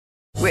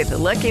With the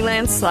Lucky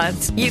Land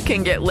Slots, you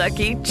can get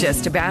lucky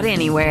just about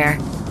anywhere.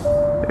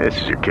 This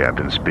is your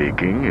captain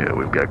speaking.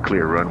 We've got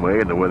clear runway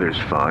and the weather's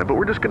fine, but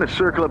we're just going to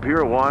circle up here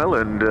a while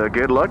and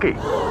get lucky.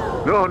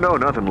 No,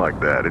 nothing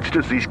like that. It's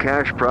just these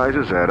cash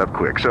prizes add up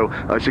quick. So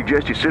I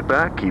suggest you sit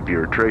back, keep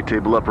your tray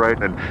table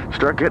upright, and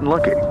start getting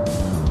lucky.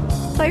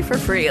 Play for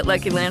free at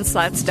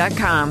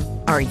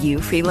LuckyLandSlots.com. Are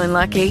you feeling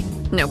lucky?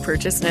 No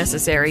purchase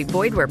necessary.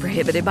 Void where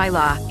prohibited by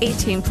law.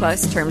 18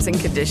 plus terms and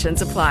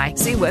conditions apply.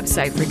 See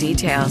website for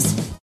details.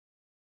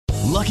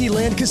 Lucky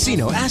Land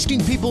Casino,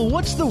 asking people,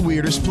 what's the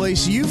weirdest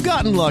place you've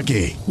gotten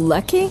lucky?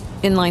 Lucky?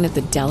 In line at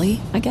the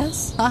deli, I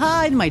guess?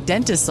 Aha, in my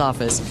dentist's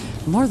office.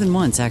 More than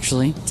once,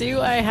 actually.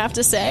 Do I have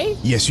to say?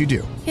 Yes, you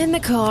do. In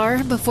the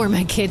car before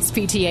my kids'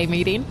 PTA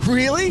meeting.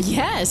 Really?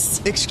 Yes.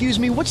 Excuse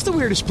me, what's the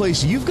weirdest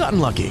place you've gotten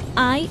lucky?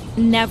 I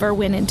never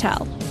win and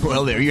tell.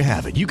 Well, there you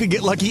have it. You can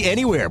get lucky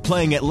anywhere,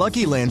 playing at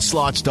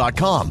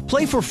LuckyLandSlots.com.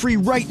 Play for free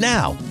right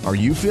now. Are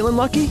you feeling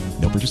lucky?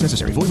 No purchase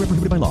necessary. Void where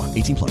prohibited by law.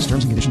 18 plus.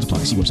 Terms and conditions apply.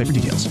 See website for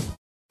details.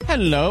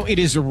 Hello, it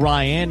is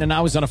Ryan, and I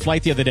was on a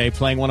flight the other day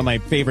playing one of my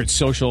favorite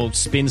social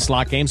spin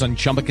slot games on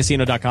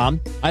ChumbaCasino.com.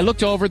 I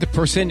looked over at the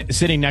person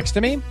sitting next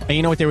to me, and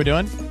you know what they were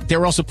doing? They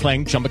were also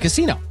playing Chumba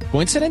Casino.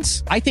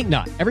 Coincidence? I think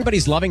not.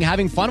 Everybody's loving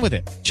having fun with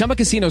it. Chumba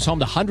Casino is home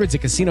to hundreds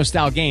of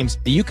casino-style games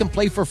that you can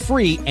play for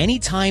free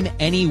anytime,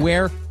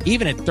 anywhere,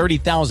 even at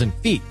 30,000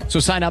 feet. So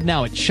sign up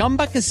now at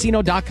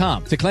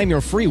ChumbaCasino.com to claim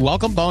your free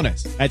welcome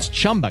bonus. That's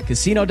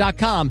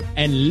ChumbaCasino.com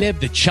and live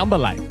the Chumba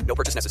life. No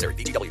purchase necessary.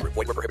 VGW. Void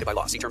where prohibited by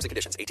law. See terms and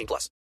conditions. 18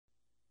 plus.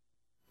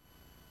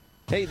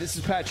 Hey, this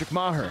is Patrick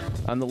Maher.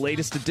 On the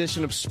latest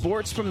edition of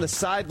Sports from the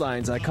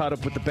Sidelines, I caught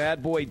up with the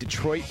bad boy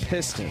Detroit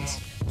Pistons.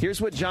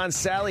 Here's what John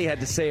Sally had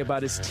to say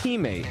about his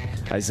teammate,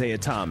 Isaiah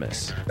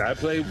Thomas. I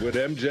played with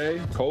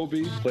MJ,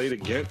 Kobe, played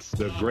against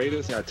the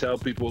greatest. I tell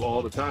people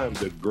all the time,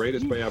 the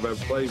greatest player I've ever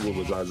played with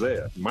was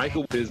Isaiah.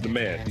 Michael is the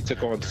man. He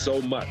took on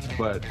so much,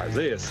 but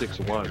Isaiah's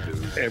 6'1",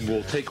 dude, and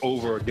will take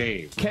over a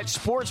game. Catch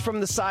Sports from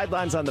the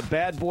Sidelines on the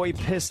Bad Boy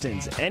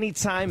Pistons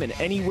anytime and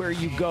anywhere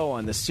you go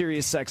on the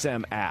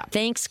SiriusXM app.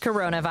 Thanks,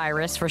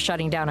 coronavirus, for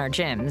shutting down our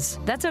gyms.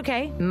 That's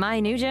okay.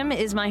 My new gym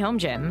is my home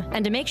gym.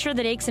 And to make sure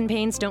that aches and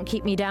pains don't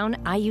keep me down,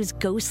 I use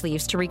Go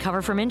Sleeves to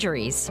recover from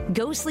injuries.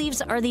 Go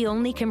Sleeves are the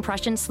only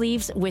compression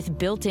sleeves with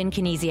built-in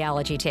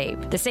kinesiology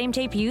tape. The same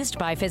tape used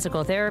by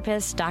physical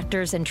therapists,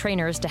 doctors, and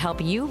trainers to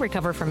help you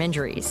recover from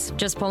injuries.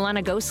 Just pull on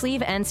a Go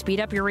Sleeve and speed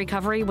up your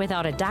recovery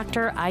without a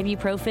doctor,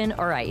 ibuprofen,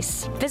 or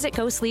ice. Visit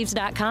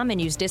GoSleeves.com and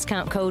use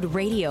discount code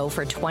RADIO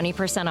for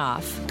 20%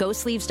 off.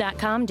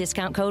 GoSleeves.com,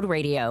 discount code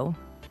RADIO.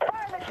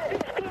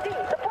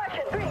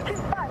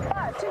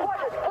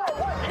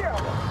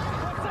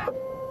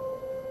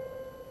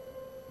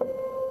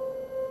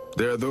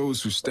 There are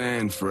those who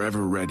stand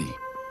forever ready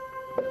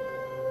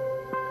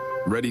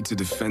to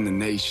defend the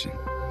nation,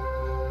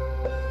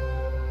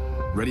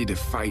 ready to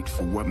fight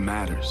for what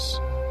matters,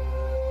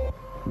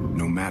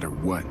 no matter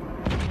what. Do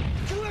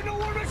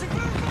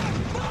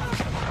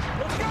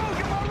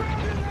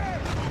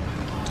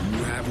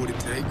you have what it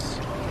takes?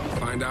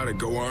 Find out at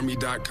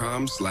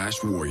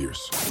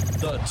GoArmy.com/warriors.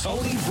 The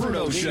Tony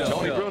Bruno Show.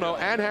 Tony Bruno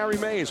and Harry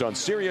Mays on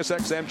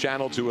SiriusXM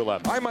Channel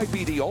 211. I might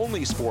be the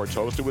only sports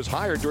host who was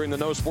hired during the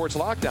no sports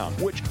lockdown,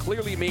 which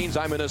clearly means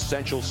I'm an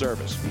essential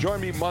service.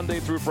 Join me Monday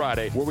through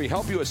Friday, where we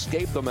help you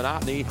escape the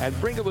monotony and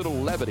bring a little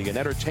levity and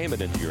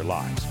entertainment into your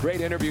lives.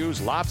 Great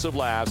interviews, lots of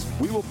laughs.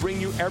 We will bring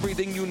you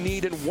everything you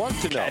need and want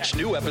to know. Catch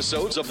new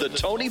episodes of The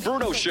Tony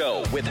Bruno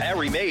Show with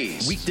Harry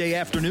Mays. Weekday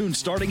afternoon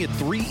starting at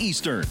 3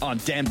 Eastern on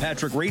Dan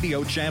Patrick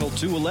Radio Channel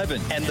 211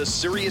 and the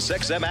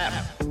SiriusXM app.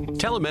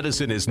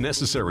 Telemedicine is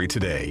necessary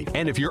today,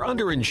 and if you're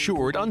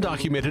underinsured,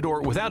 undocumented,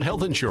 or without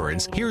health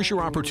insurance, here's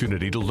your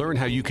opportunity to learn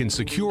how you can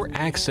secure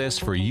access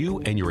for you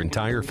and your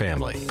entire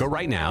family. Go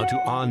right now to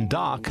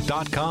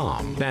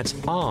ondoc.com. That's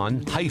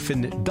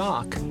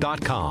on-doc.com.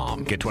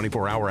 Get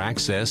 24-hour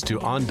access to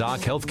OnDoc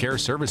healthcare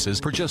services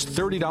for just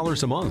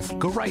 $30 a month.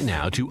 Go right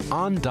now to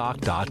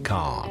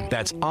ondoc.com.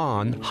 That's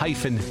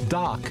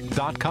on-doc.com.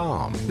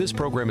 This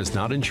program is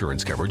not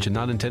insurance coverage and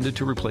not intended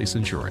to replace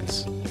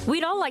insurance.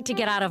 We'd all like to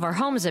get out of our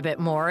homes a bit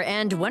more,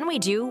 and when we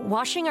do,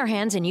 washing our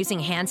hands and using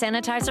hand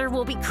sanitizer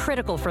will be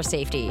critical for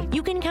safety.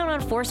 You can count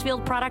on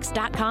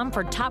ForcefieldProducts.com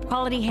for top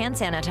quality hand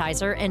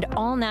sanitizer and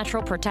all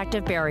natural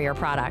protective barrier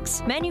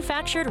products,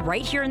 manufactured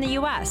right here in the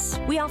U.S.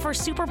 We offer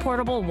super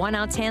portable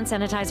 1-ounce hand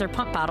sanitizer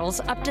pump bottles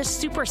up to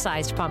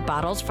supersized pump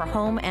bottles for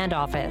home and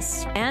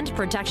office, and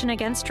protection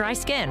against dry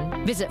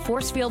skin. Visit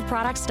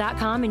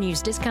ForcefieldProducts.com and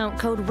use discount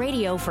code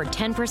RADIO for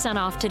 10%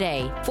 off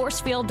today.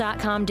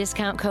 Forcefield.com,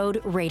 discount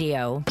code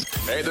RADIO.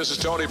 Hey, this is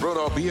Tony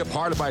Bruno. Be a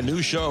part of my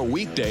new show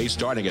weekdays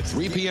starting at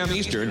 3 p.m.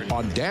 Eastern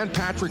on Dan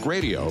Patrick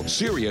Radio,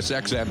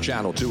 SiriusXM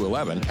Channel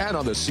 211, and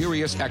on the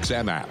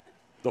SiriusXM app.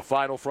 The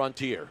Final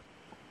Frontier,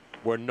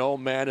 where no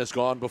man has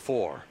gone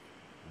before.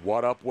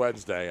 What Up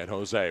Wednesday, and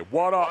Jose.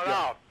 What up? What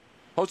up?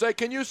 Jose,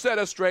 can you set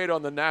us straight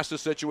on the NASA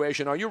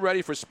situation? Are you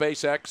ready for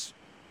SpaceX?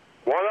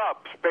 What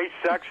up?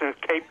 SpaceX and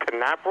Cape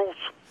Canaveral?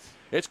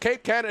 It's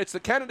Cape Kennedy. It's the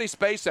Kennedy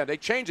Space Center. They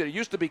changed it. It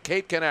used to be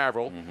Cape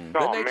Canaveral. Then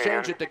they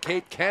changed it to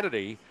Cape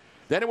Kennedy.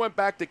 Then it went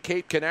back to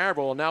Cape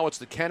Canaveral, and now it's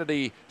the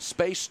Kennedy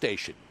Space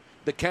Station.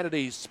 The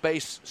Kennedy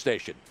Space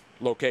Station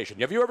location.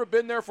 Have you ever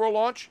been there for a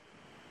launch?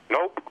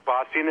 Nope, but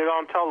I've seen it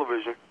on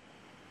television.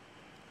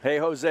 Hey,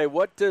 Jose,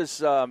 what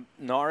does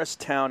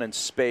Norristown and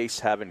space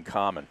have in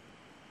common?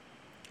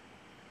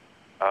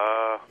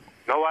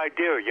 No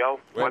idea, yo.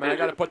 Wait a minute, I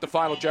got to put the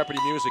Final Jeopardy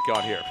music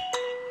on here.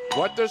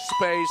 What does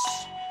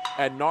space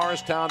and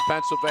Norristown,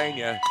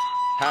 Pennsylvania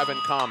have in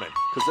common?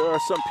 Because there are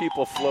some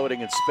people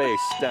floating in space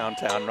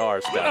downtown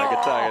Norristown, I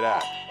can tell you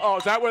that. Oh,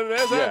 is that what it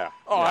is? Yeah.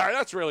 Oh, Yeah. all right,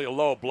 that's really a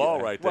low blow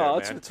right there, Well,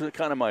 man. it's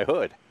kind of my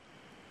hood.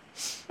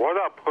 What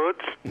up,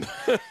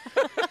 hoods?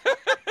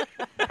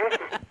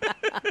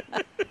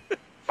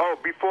 Oh,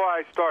 before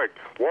I start,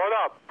 what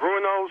up,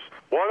 Brunos?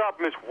 What up,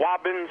 Miss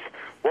Wobbins?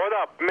 What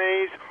up,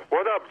 Mays?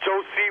 What up,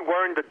 Josie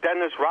wearing the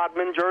Dennis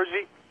Rodman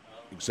jersey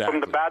Exactly.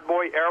 from the bad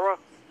boy era?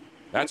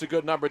 That's a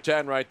good number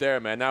 10 right there,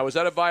 man. Now, is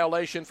that a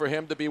violation for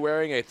him to be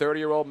wearing a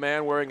 30-year-old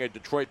man wearing a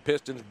Detroit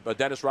Pistons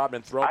Dennis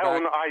Rodman throwback?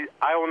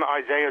 I own an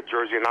Isaiah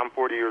jersey, and I'm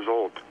 40 years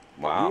old.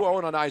 Wow. You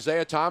own an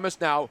Isaiah Thomas.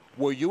 Now,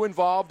 were you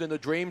involved in the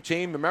Dream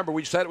Team? Remember,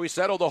 we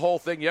settled the whole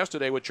thing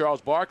yesterday with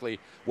Charles Barkley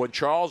when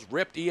Charles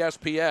ripped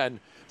ESPN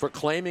for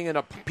claiming in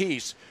a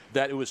piece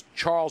that it was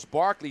Charles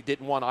Barkley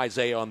didn't want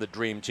Isaiah on the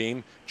Dream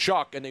Team.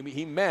 Chuck, and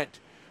he meant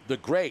the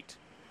great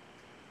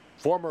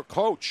former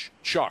coach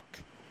Chuck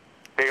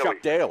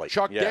Daly.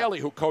 Chuck Daly,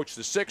 who coached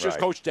the Sixers, Right.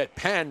 coached at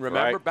Penn,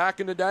 remember, Right. back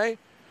in the day?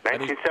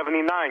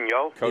 1979,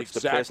 yo. Coached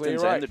the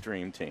Pistons and the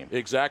Dream Team.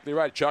 Exactly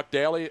right. Chuck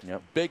Daly,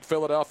 big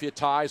Philadelphia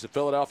ties, the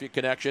Philadelphia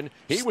connection.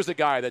 He was the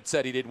guy that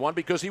said he didn't want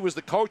because he was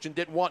the coach and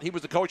didn't want. He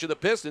was the coach of the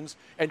Pistons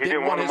and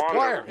didn't want his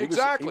player.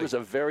 Exactly. He was a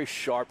very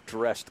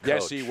sharp-dressed coach.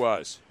 Yes, he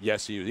was.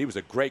 Yes, he was. He was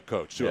a great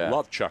coach too. I Yeah.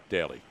 love Chuck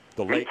Daly.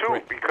 The Me late too,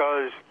 great.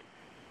 because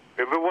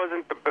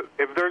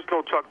if there's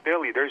no Chuck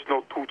Daly, there's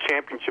no 2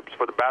 championships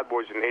for the Bad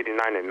Boys in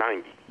 '89 and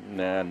 '90.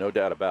 Nah, no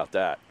doubt about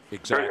that.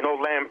 There's no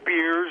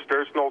Lampiers,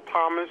 there's no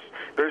Thomas,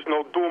 there's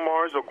no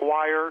Dumars,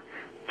 Aguirre,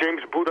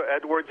 James Buddha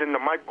Edwards in the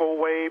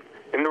microwave,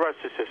 and the rest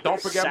is history.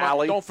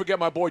 Don't forget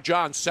my boy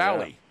John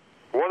Sally.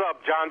 What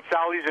up, John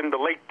Sally's and the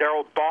late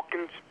Daryl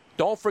Dawkins?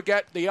 Don't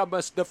forget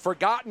the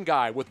forgotten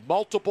guy with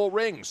multiple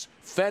rings,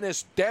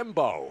 Fennis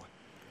Dembo.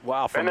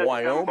 Wow, from Fennis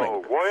Wyoming.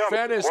 Dembo.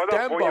 Fennis What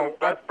up, William Dembo.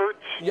 Bedford?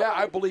 Yeah,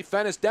 I believe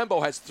Fennis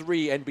Dembo has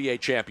 3 NBA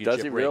championship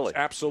Does he rings. really?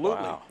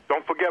 Absolutely. Wow.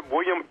 Don't forget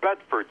William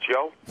Bedford,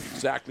 yo.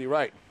 Exactly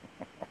right.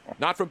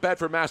 Not from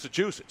Bedford,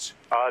 Massachusetts.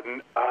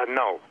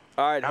 No.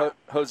 All right,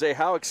 Jose,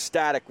 how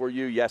ecstatic were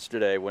you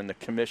yesterday when the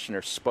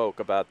commissioner spoke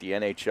about the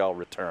NHL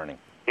returning?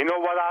 You know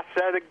what I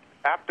said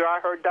after I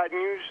heard that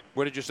news?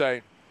 What did you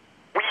say?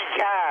 We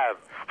have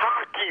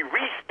hockey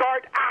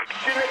restart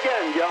action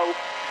again, yo.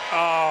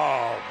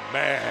 Oh,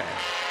 man.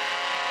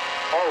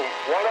 Oh,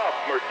 what up,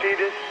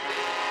 Mercedes?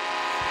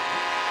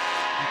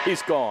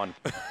 He's gone.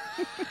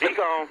 He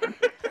gone.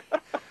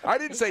 I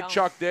didn't say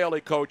Chuck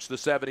Daly coached the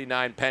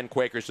 79 Penn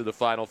Quakers to the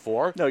Final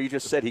Four. No, you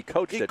just said he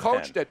coached at Penn. He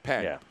coached at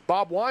Penn. Yeah.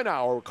 Bob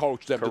Weinauer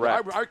coached them.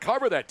 Correct. I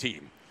cover that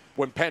team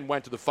when Penn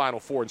went to the Final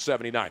Four in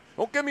 79.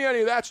 Don't give me any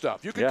of that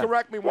stuff. You can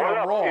correct me when What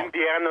I'm up, wrong.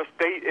 Indiana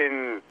State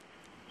and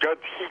Judge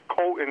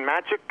Heathcote and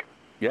Magic?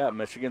 Yeah,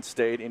 Michigan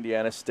State,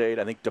 Indiana State.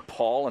 I think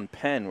DePaul and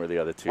Penn were the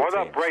other 2 What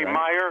teams. up, Ray right?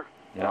 Meyer?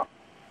 Yeah.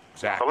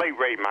 Exactly. The late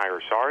Ray Meyer,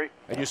 sorry.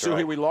 And you see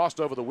who we lost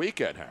over the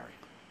weekend,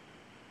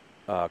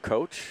 Harry?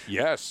 Coach?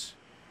 Yes.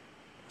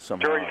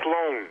 Jerry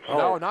Sloan.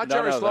 No, not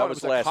Jerry Sloan. That It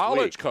was was last a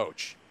college week.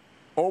 coach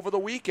over the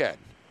weekend.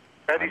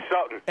 Eddie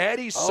Sutton.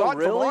 Eddie Sutton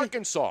really? from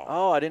Arkansas.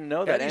 Oh, I didn't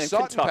know that. Eddie and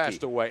Sutton Kentucky.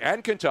 passed away.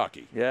 And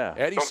Kentucky. Yeah.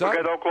 Eddie Don't Sutton.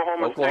 forget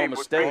Oklahoma State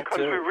with Big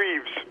Country too.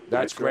 Reeves.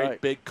 That's great.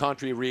 right. Big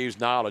Country Reeves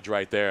knowledge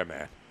right there,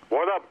 man.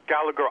 What up,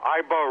 Gallagher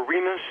Iba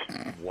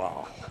Arenas?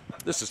 Wow.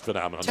 This is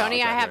phenomenal. Tony,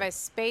 knowledge I right have here. a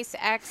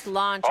SpaceX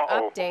launch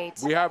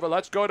update. We have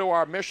let's go to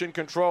our mission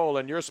control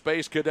and your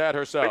space cadet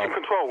herself. Mission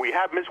Control, we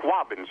have Miss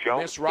Robbins, yo.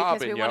 Miss Robin,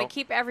 Because we yo. want to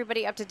keep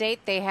everybody up to date.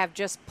 They have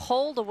just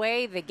pulled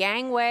away the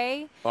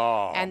gangway,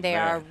 and they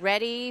are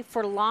ready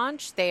for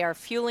launch. They are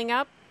fueling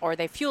up, or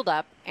they fueled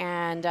up,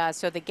 and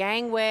so the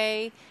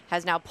gangway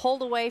has now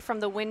pulled away from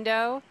the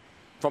window.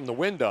 From the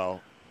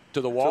window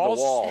to the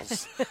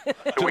walls? To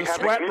the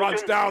sweat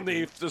runs down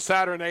the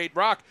Saturn VIII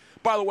rocket.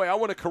 By the way, I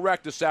want to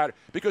correct the Saturn,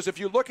 because if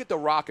you look at the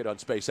rocket on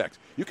SpaceX,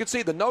 you can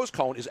see the nose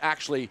cone is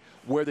actually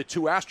where the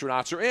 2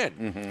 astronauts are in.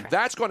 Mm-hmm.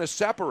 That's going to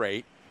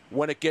separate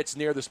when it gets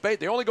near the space.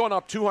 They're only going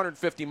up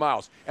 250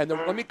 miles. And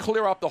let me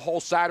clear up the whole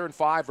Saturn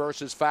V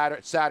versus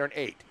Saturn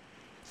VIII.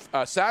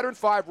 Saturn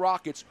V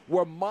rockets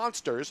were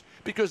monsters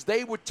because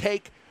they would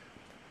take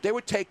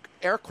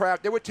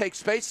aircraft, they would take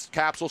space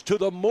capsules to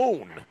the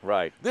moon.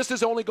 Right. This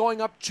is only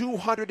going up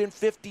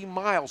 250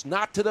 miles,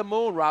 not to the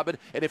moon, Robin.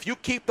 And if you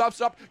keep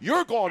us up,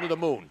 you're going to the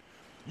moon.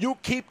 You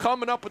keep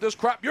coming up with this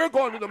crap, you're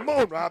going to the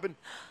moon, Robin.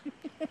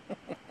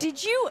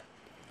 Did you,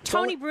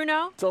 Tony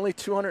Bruno? It's only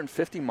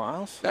 250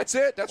 miles? That's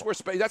it. That's where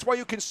space. That's why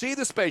you can see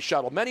the space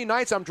shuttle. Many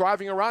nights I'm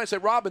driving around and say,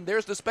 Robin,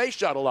 there's the space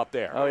shuttle up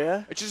there. Oh,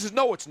 yeah? And she says,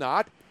 no, it's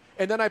not.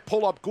 and then I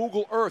pull up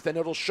Google Earth, and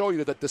it'll show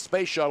you that the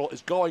space shuttle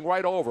is going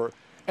right over,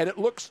 and it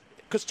looks,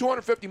 because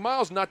 250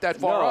 miles is not that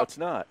far up. No, it's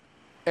not.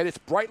 And it's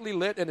brightly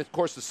lit, and of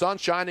course the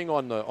sun's shining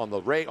on the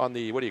what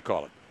do you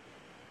call it?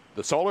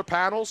 The solar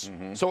panels.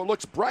 Mm-hmm. So it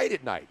looks bright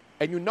at night,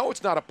 and you know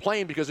it's not a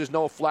plane because there's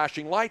no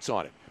flashing lights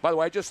on it. By the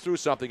way, I just threw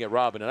something at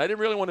Robin, and I didn't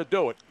really want to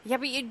do it. Yeah,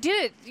 but you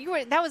did.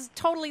 That was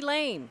totally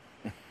lame.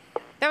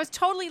 That was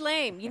totally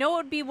lame. You know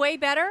what would be way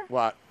better?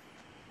 What?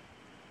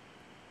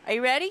 Are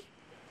you ready?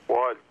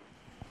 What?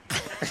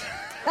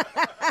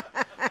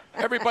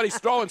 Everybody's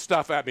throwing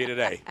stuff at me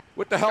today.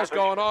 What the hell's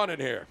going on in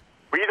here?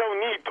 We don't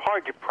need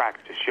target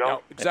practice, yo.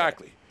 No,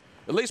 exactly.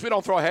 At least we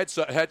don't throw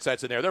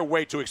headsets in there. They're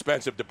way too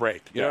expensive to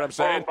break. You know what I'm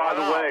saying? Oh, by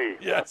the way.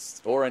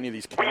 Yes. Or any of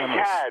these We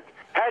cameras. had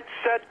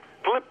headset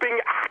flipping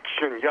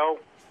action, yo.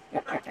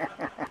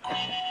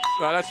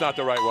 No, that's not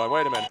the right one.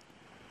 Wait a minute.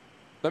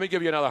 Let me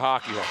give you another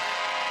hockey one.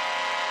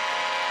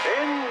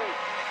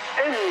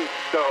 In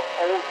the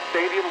old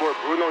stadium where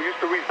Bruno used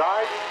to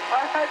reside, a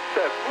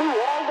headset flew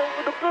all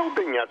over the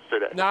building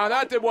yesterday. No,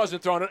 that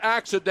wasn't thrown. It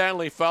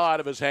accidentally fell out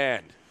of his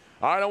hand.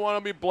 I don't want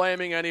to be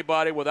blaming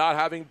anybody without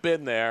having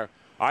been there.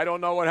 I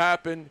don't know what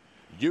happened.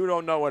 You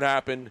don't know what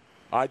happened.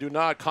 I do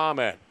not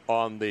comment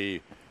on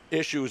the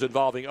issues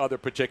involving other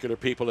particular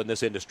people in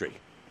this industry.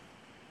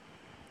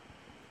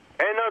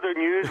 In other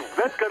news,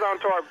 let's get on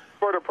to our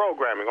further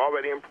programming,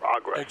 already in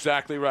progress.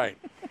 Exactly right.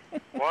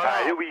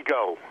 Wow. Here we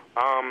go.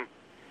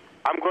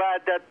 I'm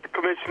glad that the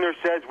commissioner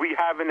says we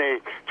having a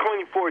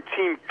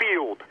 24-team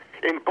field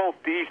in both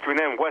the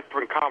Eastern and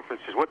Western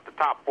conferences with the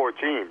top 4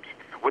 teams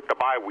with the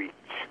bye weeks.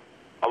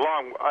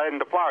 And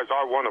the Flyers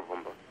are one of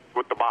them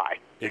with the bye.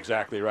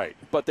 Exactly right.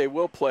 But they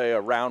will play a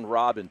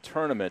round-robin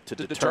tournament to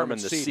determine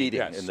the seeding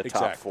yes, in the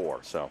exactly. top 4.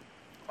 So.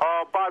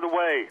 By the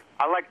way,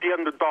 I like the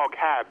underdog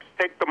Habs.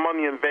 Take the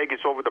money in Vegas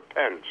over the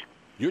Pens.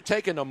 You're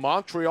taking the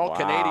Montreal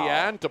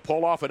Canadiens to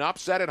pull off an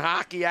upset in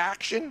hockey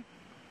action?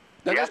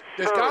 Now, yes,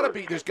 there's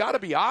got to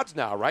be odds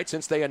now, right?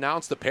 Since they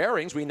announced the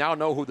pairings, we now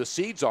know who the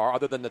seeds are,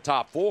 other than the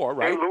top 4,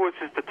 right? St. Louis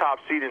is the top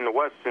seed in the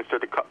West since they're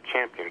the Cup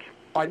champions.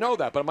 I know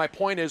that, but my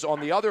point is, on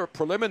the other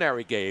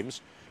preliminary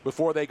games,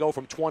 before they go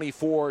from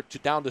 24 to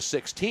down to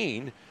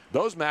 16,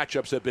 those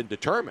matchups have been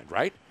determined,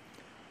 right?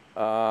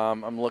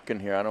 I'm looking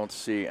here. I don't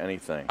see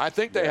anything. I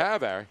think they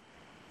have, Aaron.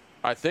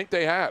 I think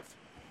they have.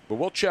 But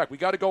we'll check. We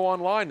got to go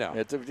online now.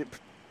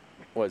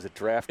 What is it,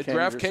 DraftKings? Did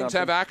DraftKings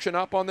have action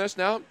up on this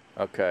now?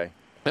 Okay.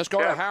 Let's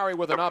go to Harry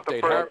with an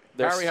update.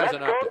 Harry has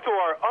an update. Let's go to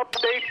our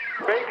update,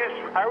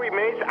 Vegas, Harry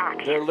Mays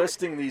action. They're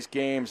listing these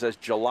games as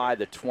July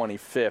the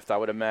 25th. I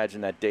would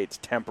imagine that date's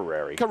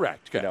temporary.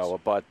 Correct. You know,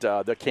 but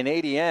the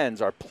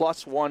Canadiens are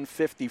plus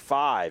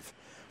 155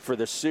 for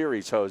the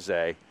series,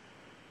 Jose.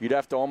 You'd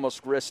have to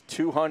almost risk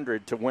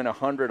 200 to win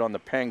 100 on the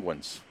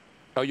Penguins.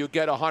 Oh, you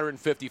get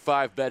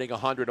 155 betting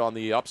 100 on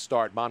the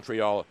upstart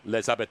Montreal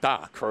Les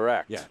Habitants.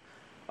 Correct. Yeah.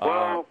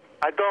 Well,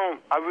 I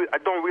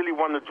don't really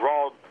want to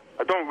draw.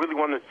 I don't really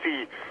want to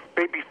see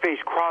babyface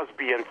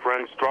Crosby and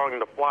friends drawing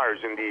the Flyers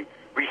in the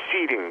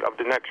reseeding of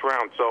the next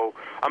round. So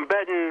I'm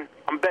betting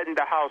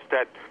the house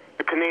that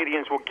the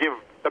Canadians will give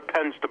the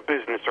Pens the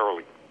business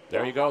early.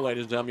 There you go,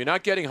 ladies and gentlemen. You're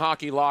not getting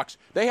hockey locks.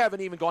 They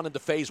haven't even gone into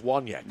phase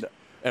 1 yet. No.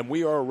 And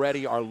we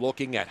already are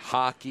looking at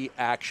hockey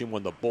action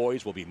when the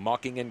boys will be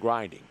mucking and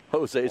grinding.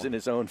 Jose's in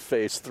his own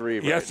phase 3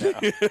 right yes. now.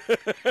 Yep.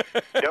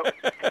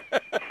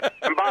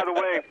 And by the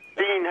way,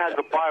 Dean has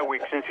a bye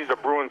week since he's a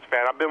Bruins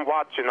fan. I've been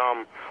watching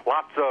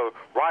lots of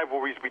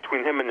rivalries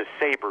between him and the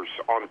Sabres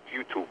on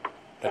YouTube.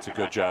 That's a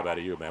good job out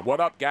of you, man. What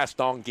up,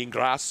 Gaston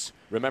Gingras?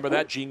 Remember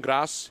that,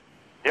 Gingras?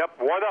 Yep.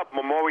 What up,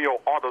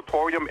 Memorial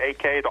Auditorium,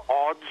 a.k.a. the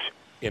Odds?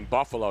 In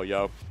Buffalo,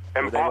 yo.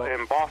 In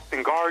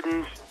Boston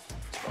Gardens.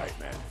 That's right,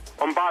 man.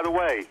 And by the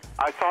way,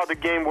 I saw the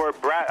game where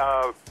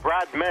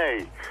Brad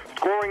May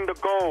scoring the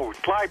goal,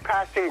 slide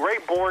passing Ray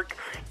Bork,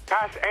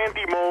 past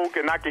Andy Moog,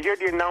 and I could hear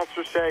the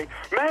announcer say,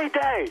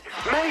 Mayday!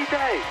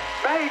 Mayday!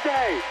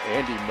 Mayday!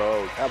 Andy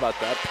Moog. How about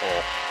that,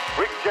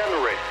 Paul? Rick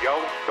Generate,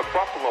 yo. The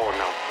Buffalo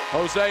announcer.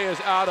 Jose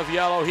is out of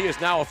yellow. He is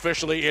now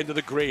officially into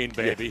the green,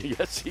 baby. Yeah,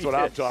 yes, he That's what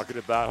I'm talking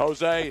about.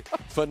 Jose,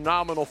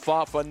 phenomenal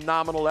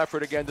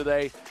effort again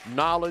today.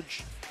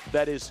 Knowledge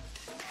that is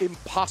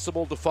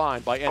impossible to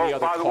find by any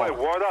other by the caller. way,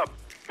 what up?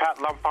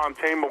 Pat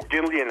LaFontaine,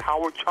 McGinley, and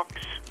Howard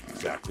Chucks.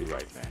 Exactly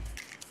right, man.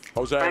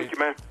 Jose. Thank you,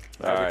 man.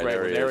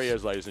 There he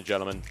is, ladies and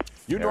gentlemen.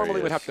 You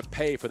normally would have to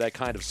pay for that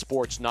kind of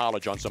sports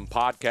knowledge on some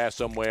podcast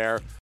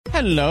somewhere.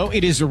 Hello,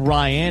 it is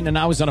Ryan, and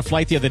I was on a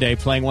flight the other day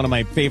playing one of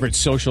my favorite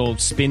social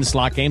spin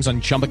slot games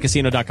on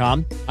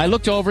ChumbaCasino.com. I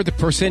looked over at the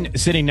person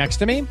sitting next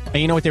to me, and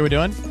you know what they were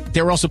doing?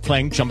 They were also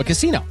playing Chumba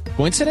Casino.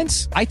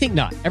 Coincidence? I think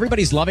not.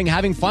 Everybody's loving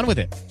having fun with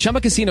it. Chumba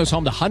Casino is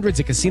home to hundreds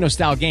of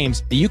casino-style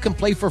games that you can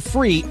play for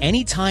free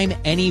anytime,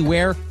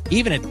 anywhere,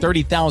 even at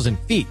 30,000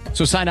 feet.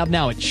 So sign up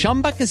now at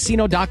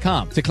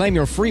ChumbaCasino.com to claim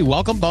your free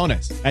welcome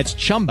bonus. That's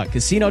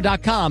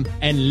ChumbaCasino.com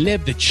and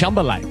live the Chumba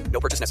life. No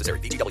purchase necessary.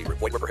 VGW.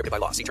 Void where prohibited by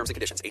law. See terms and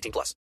conditions.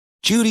 18+.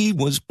 Judy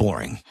was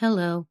boring.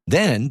 Hello.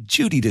 Then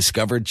Judy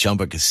discovered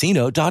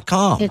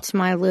ChumbaCasino.com. It's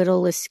my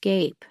little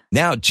escape.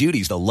 Now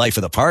Judy's the life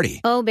of the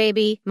party. Oh,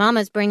 baby,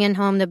 mama's bringing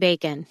home the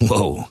bacon.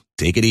 Whoa,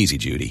 take it easy,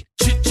 Judy.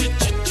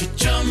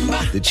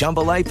 The Chumba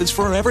life is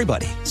for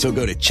everybody. So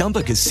go to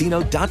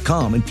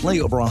ChumbaCasino.com and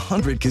play over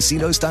 100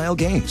 casino-style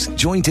games.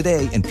 Join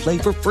today and play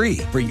for free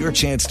for your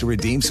chance to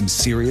redeem some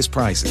serious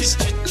prizes.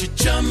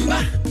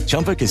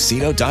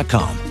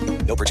 ChumbaCasino.com.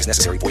 No purchase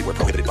necessary. Void where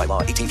prohibited by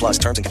law. 18 plus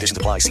terms and conditions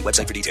apply. See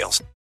website for details.